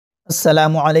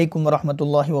अस्सलामुअलैकुम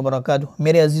वरहमतुल्लाहि वबरकातुहू।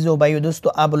 मेरे अजीज़ों भाइयों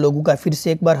दोस्तों, आप लोगों का फिर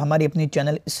से एक बार हमारे अपने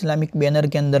चैनल इस्लामिक बैनर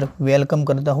के अंदर वेलकम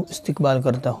करता हूँ, इस्तकबाल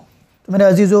करता हूँ। तो मेरे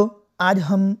अजीज़ों, आज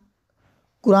हम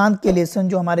कुरान के लेसन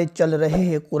जो हमारे चल रहे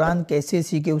हैं, कुरान कैसे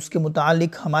सीखे उसके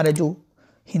मुतालिक हमारे जो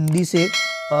हिंदी से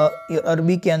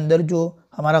अरबी के अंदर जो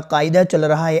हमारा कायदा चल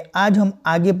रहा है, आज हम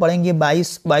आगे पढ़ेंगे।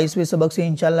 22वें सबक से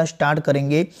इंशाल्लाह स्टार्ट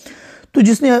करेंगे। तो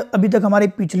जिसने अभी तक हमारे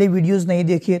पिछले वीडियोस नहीं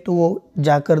देखे तो वो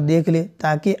जाकर देख ले,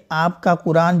 ताकि आपका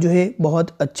कुरान जो है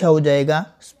बहुत अच्छा हो जाएगा,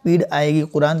 स्पीड आएगी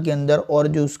कुरान के अंदर, और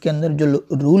जो उसके अंदर जो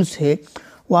रूल्स है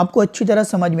वो आपको अच्छी तरह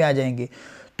समझ में आ जाएंगे।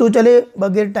 तो चले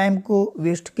बगैर टाइम को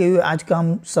वेस्ट किए हुए आज का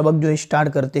हम सबक जो है स्टार्ट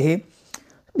करते हैं।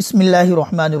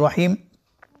 बिस्मिल्लाहिर्रहमानिर्रहीम।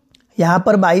 यहाँ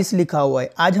पर 22 लिखा हुआ है,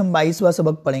 आज हम 22वां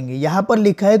सबक पढ़ेंगे। यहाँ पर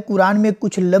लिखा है, कुरान में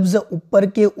कुछ लफ्ज़ ऊपर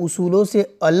के उसूलों से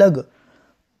अलग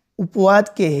उपवाद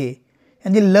के हैं,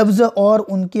 यानी लफ्ज़ और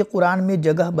उनकी कुरान में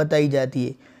जगह बताई जाती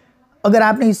है। अगर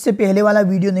आपने इससे पहले वाला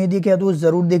वीडियो नहीं देखा तो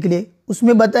ज़रूर देख ले।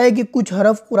 उसमें बताया कि कुछ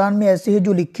हरफ कुरान में ऐसे हैं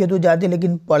जो लिखे तो जाते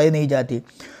लेकिन पढ़े नहीं जाते।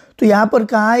 तो यहाँ पर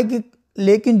कहा है कि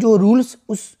लेकिन जो रूल्स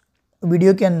उस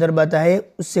वीडियो के अंदर बताए,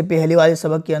 उससे पहले वाले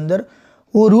सबक के अंदर,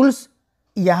 वो रूल्स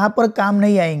यहाँ पर काम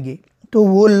नहीं आएंगे। तो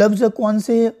वो लफ्ज़ कौन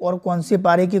से है और कौन से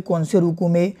पारे के कौन से रुकू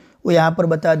में, वो यहाँ पर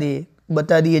बता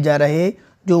दिए जा रहे हैं।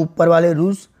 जो ऊपर वाले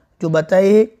रूल्स जो बताए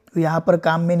हैं यहाँ पर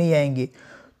काम में नहीं आएंगे।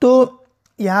 तो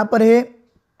यहाँ पर है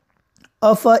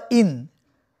अफ इन,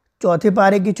 चौथे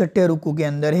पारे के छठे रुकू के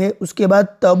अंदर है। उसके बाद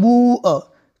तबू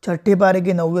छठे पारे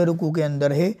के 9वें रुकू के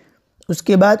अंदर है।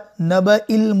 उसके बाद नब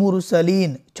इल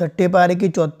मुरसलीन छठे पारे के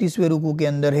 34वें रुकू के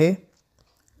अंदर है।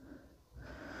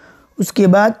 उसके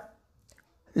बाद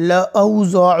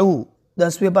लअज़उ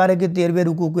 10वें पारे के 13वें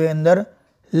रुकू के अंदर,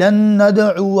 लन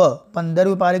नदउ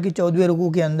 15वें पारे के 14वें रुकू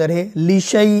के अंदर है।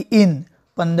 लिशैइन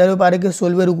 15वें पारे के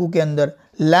 16वें रुकू के अंदर,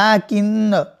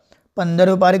 लाकिन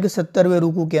 15वें पारे के 70वें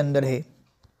रुकू के अंदर है।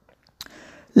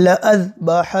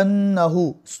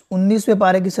 लअज़बहन्नहु 19वें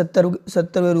पारे के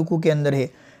 70वें रुकू के अंदर है।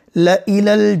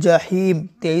 लइलल जहीम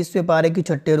 23वें पारे के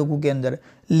 6ठे रुकू के अंदर।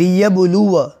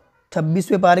 लियबलुव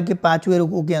 26वें पारे के 5वें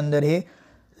रुकू के अंदर है।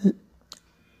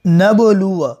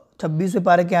 नबलुव 26वें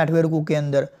पारे के 8वें रुकू के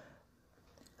अंदर।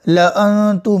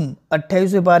 लअनतुम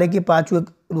 28वें पारे के 5वें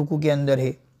रुकू के अंदर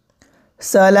है।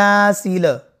 सलासिल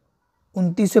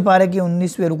 29वें पारे के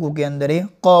 19वें रुकू के अंदर है।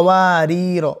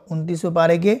 क़वारीर 29वें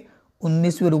पारे के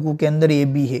 19वें रुकू के अंदर ये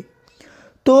भी है।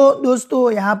 तो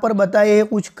दोस्तों, यहाँ पर बताए हैं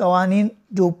कुछ कवानीन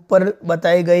जो ऊपर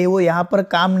बताए गए वो यहाँ पर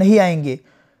काम नहीं आएंगे,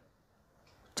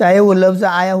 चाहे वो लफ्ज़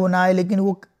आया हो ना आए, लेकिन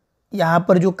वो यहाँ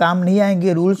पर जो काम नहीं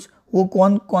आएंगे रूल्स, वो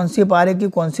कौन से पारे के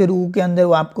कौन से रुकू के अंदर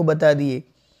वो आपको बता दिए।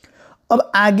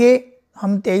 अब आगे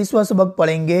हम 23वां सबक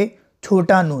पढ़ेंगे,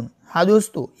 छोटा नून। हाँ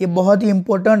दोस्तों, ये बहुत ही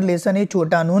इंपॉर्टेंट लेसन है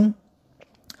छोटा नून।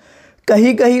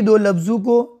 कहीं कहीं दो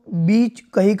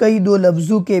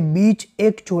लफ्ज़ों के बीच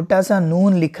एक छोटा सा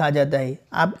नून लिखा जाता है।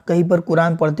 आप कहीं पर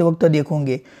कुरान पढ़ते वक्त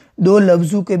देखोगे, दो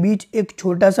लफ्ज़ों के बीच एक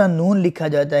छोटा सा नून लिखा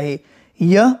जाता है।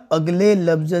 यह अगले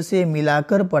लफ्ज़ से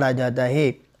मिलाकर पढ़ा जाता है,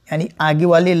 यानी आगे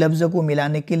वाले लफ्ज़ को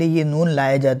मिलाने के लिए ये नून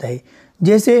लाया जाता है।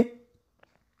 जैसे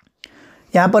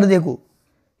यहाँ पर देखो,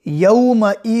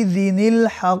 यौमइज़िनिल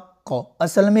हक़,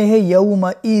 असल में है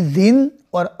यौमइज़िन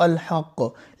और अल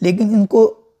हक़, लेकिन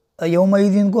इनको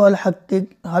यौमइज़िन को अल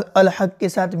हक़ के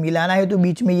साथ मिलाना है, तो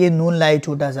बीच में ये नून लाए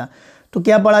छोटा सा, तो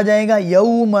क्या पढ़ा जाएगा,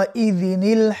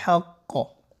 यौमइज़िनिल हक़।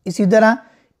 इसी तरह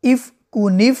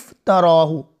इफ़कुनिफ़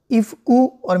तराहु, इफ़कु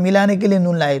और मिलाने के लिए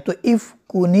नून लाए, तो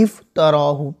इफ़कुनिफ़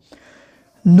तराहु।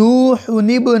 नूह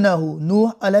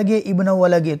नूह अलग है, इब्न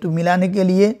अलग है, तो मिलाने के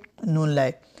लिए नून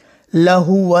लाए।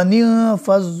 लहुवनिन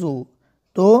फज़्ज़ु,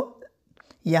 तो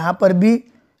यहाँ पर भी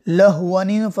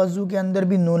लहुवनिन फज़्ज़ु के अंदर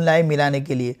भी नून लाए मिलाने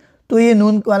के लिए। तो ये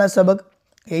नून वाला सबक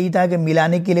यही था कि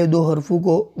मिलाने के लिए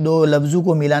दो लफ्ज़ों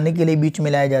को मिलाने के लिए बीच में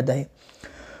लाया जाता है।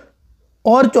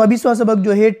 और 24वां सबक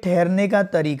जो है ठहरने का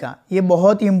तरीका, ये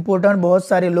बहुत ही इंपॉर्टेंट। बहुत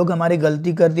सारे लोग हमारे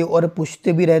गलती करते और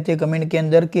पूछते भी रहते कमेंट के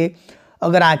अंदर कि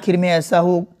अगर आखिर में ऐसा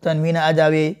हो, तनवीन आ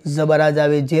जावे, ज़बर आ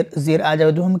जावे, ज़ेर आ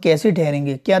जावे, तो हम कैसे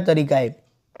ठहरेंगे, क्या तरीका है।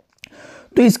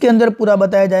 तो इसके अंदर पूरा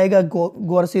बताया जाएगा,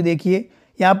 गौर से देखिए।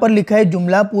 यहाँ पर लिखा है,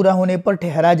 जुमला पूरा होने पर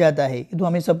ठहरा जाता है, ये तो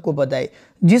हमें सबको पता है।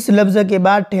 जिस लफ्ज़ के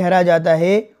बाद ठहरा जाता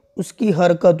है उसकी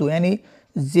हरकत हो, यानी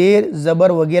ज़ेर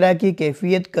ज़बर वगैरह की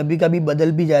कैफियत कभी कभी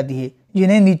बदल भी जाती है,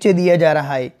 जिन्हें नीचे दिया जा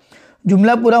रहा है।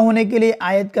 जुमला पूरा होने के लिए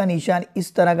आयत का निशान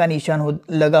इस तरह का निशान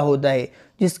लगा होता है,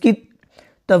 जिसकी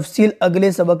तफसील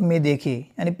अगले सबक में देखें,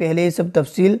 यानी पहले ये सब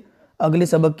तफसील अगले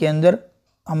सबक के अंदर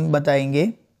हम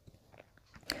बताएंगे।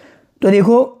 तो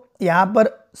देखो, यहाँ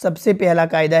पर सबसे पहला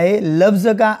कायदा है, लफ्ज़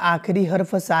का आखिरी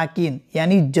हर्फ साकिन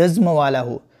यानी जज्म वाला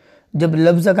हो। जब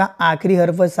लफ्ज़ का आखिरी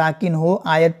हर्फ साकिन हो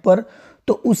आयत पर,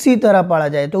 तो उसी तरह पढ़ा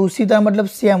जाए। तो उसी तरह मतलब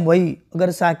सेम वही,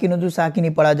 अगर साकिन हो तो साकिन ही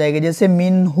पढ़ा जाएगा। जैसे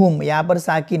मिनहुम, यहाँ पर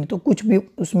साकिन तो कुछ भी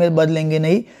उसमें बदलेंगे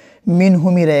नहीं,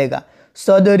 मिनहुम ही रहेगा।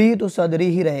 सदरी तो सदरी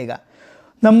ही रहेगा।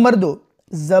 नंबर 2,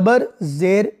 जबर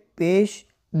जेर पेश,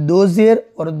 2 जेर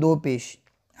और 2 पेश।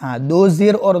 हाँ, 2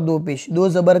 जेर और 2 पेश, 2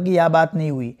 जबर की यह बात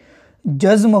नहीं हुई।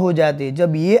 जज्म हो जाते हैं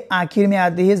जब ये आखिर में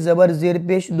आते हैं, जबर जेर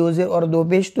पेश, 2 जेर और 2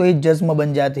 पेश, तो ये जज्म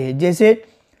बन जाते हैं। जैसे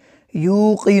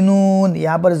यूक़िनून,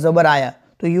 यहाँ पर जबर आया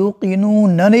तो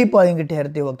यूक़िनून न नहीं पढ़ेंगे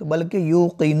ठहरते वक्त, बल्कि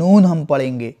यूक़िनून हम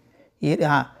पढ़ेंगे। ये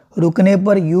हाँ, रुकने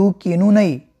पर यूक़िनू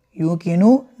नहीं,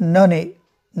 यूक़िनू न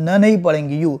नहीं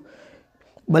पढ़ेंगे यू,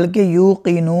 बल्कि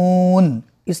यूक़िनून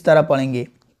इस तरह पढ़ेंगे।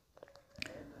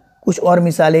 कुछ और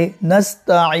मिसालें,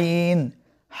 नस्ताइन,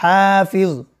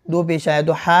 हाफिज 2 पेश आया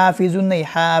तो हाफिजुन नहीं,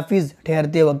 हाफिज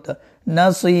ठहरते वक्त।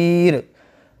 नसीर।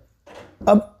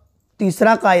 अब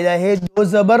तीसरा कायदा है, 2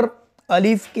 जबर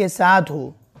अलिफ के साथ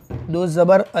हो, 2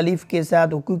 जबर अलिफ के साथ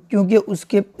हो,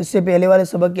 क्योंकि इससे पहले वाले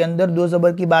सबक के अंदर 2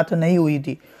 जबर की बात नहीं हुई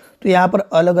थी, तो यहाँ पर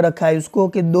अलग रखा है उसको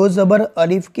कि 2 जबर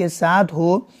अलिफ के साथ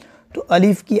हो तो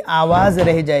अलिफ की आवाज़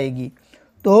रह जाएगी,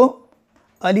 तो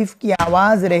अलिफ की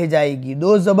आवाज़ रह जाएगी।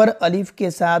 2 जबर अलिफ के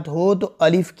साथ हो तो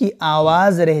अलिफ की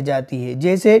आवाज़ रह जाती है।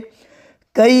 जैसे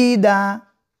कैदा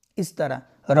इस तरह,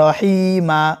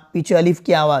 रहीमा पीछे अलिफ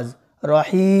की आवाज़,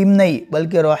 रहीम नहीं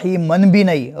बल्कि रहीमन भी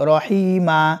नहीं,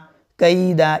 रहीमा,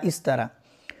 कैदा इस तरह।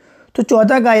 तो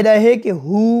चौथा कायदा है कि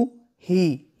हु ही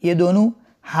ये दोनों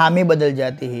हा में बदल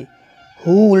जाते हैं।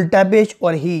 हु उल्टा पेश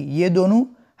और ही ये दोनों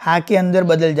हा के अंदर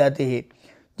बदल जाते हैं।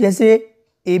 जैसे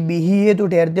ए बिही है तो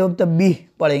ठहरते वक्त बिह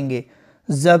पढ़ेंगे,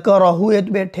 ज़करहु है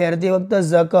तो ठहरते वक्त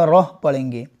ज़करह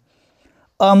पढ़ेंगे,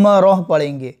 अमरह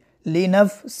पढ़ेंगे,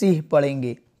 लिनफ्सिह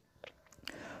पढ़ेंगे।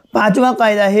 5वां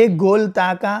कायदा है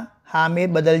गोलता का हा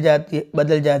में बदल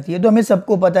जाती है। तो हमें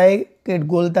सबको पता है कि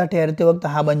गोलता ठहरते वक्त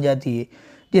हा बन जाती है।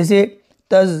 जैसे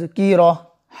तज़कीरह,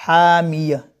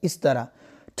 हामियह इस तरह।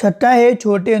 6ठा है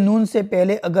छोटे नून से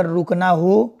पहले अगर रुकना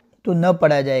हो तो न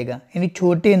पढ़ा जाएगा, यानी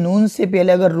छोटे नून से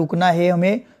पहले अगर रुकना है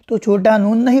हमें तो छोटा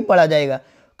नून नहीं पढ़ा जाएगा,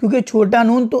 क्योंकि छोटा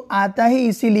नून तो आता ही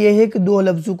इसीलिए है कि 2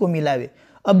 लफ्ज़ों को मिलावे।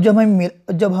 अब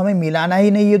जब हमें मिलाना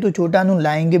ही नहीं है तो छोटा नून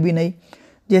लाएंगे भी नहीं।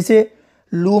 जैसे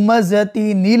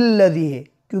लुमज़ती नीलदी है,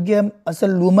 क्योंकि हम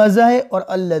असल लुमज़ा है और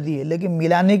अल्लदी है, लेकिन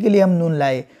मिलाने के लिए हम नून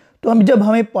लाए। तो हम जब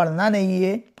हमें पढ़ना नहीं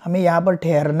है, हमें यहाँ पर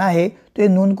ठहरना है, तो ये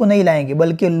नून को नहीं लाएंगे,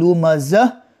 बल्कि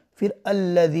लुमज़ह फिर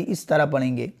अल्लदी इस तरह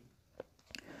पढ़ेंगे।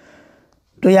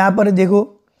 तो यहाँ पर देखो,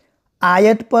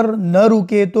 आयत पर न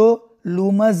रुके तो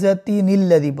लुमज़ती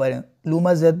निल्लदी पढ़ें,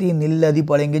 लुमज़ती निल्लदी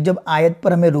पढ़ेंगे जब आयत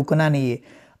पर हमें रुकना नहीं है।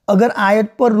 अगर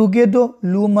आयत पर रुके तो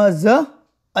लुमज़ह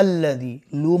अल्लदी,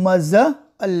 लुमज़ह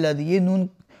अल्लदी, ये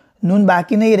नून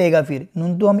बाकी नहीं रहेगा, फिर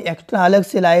नून तो हम एक्स्ट्रा अलग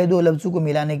से लाए 2 लफ्ज़ों को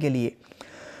मिलाने के लिए।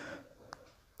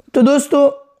 तो दोस्तों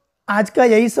आज का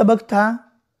यही सबक था।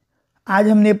 आज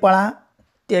हमने पढ़ा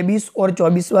 23 और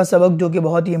 24वां सबक, जो कि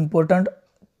बहुत ही इम्पोर्टेंट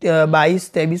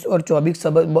 22, 23 और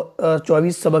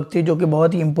 24 सबक थे, जो कि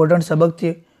बहुत ही इम्पोर्टेंट सबक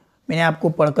थे। मैंने आपको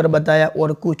पढ़कर बताया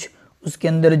और कुछ उसके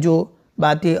अंदर जो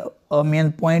बातें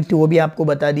मेन पॉइंट थे वो भी आपको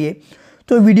बता दिए।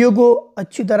 तो वीडियो को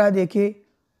अच्छी तरह देखें,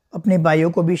 अपने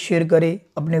भाइयों को भी शेयर करें,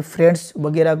 अपने फ्रेंड्स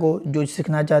वगैरह को जो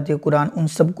सीखना चाहते हैं कुरान, उन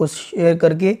सब को शेयर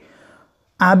करके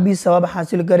आप भी सवाब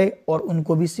हासिल करें और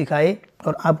उनको भी सिखाएं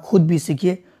और आप खुद भी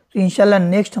सीखिए। तो इंशाल्लाह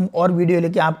नेक्स्ट हम और वीडियो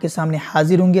लेके आपके सामने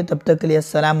हाजिर होंगे। तब तक के लिए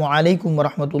अस्सलामु अलैकुम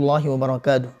वरहमतुल्लाहि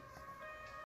वबरकातुहू।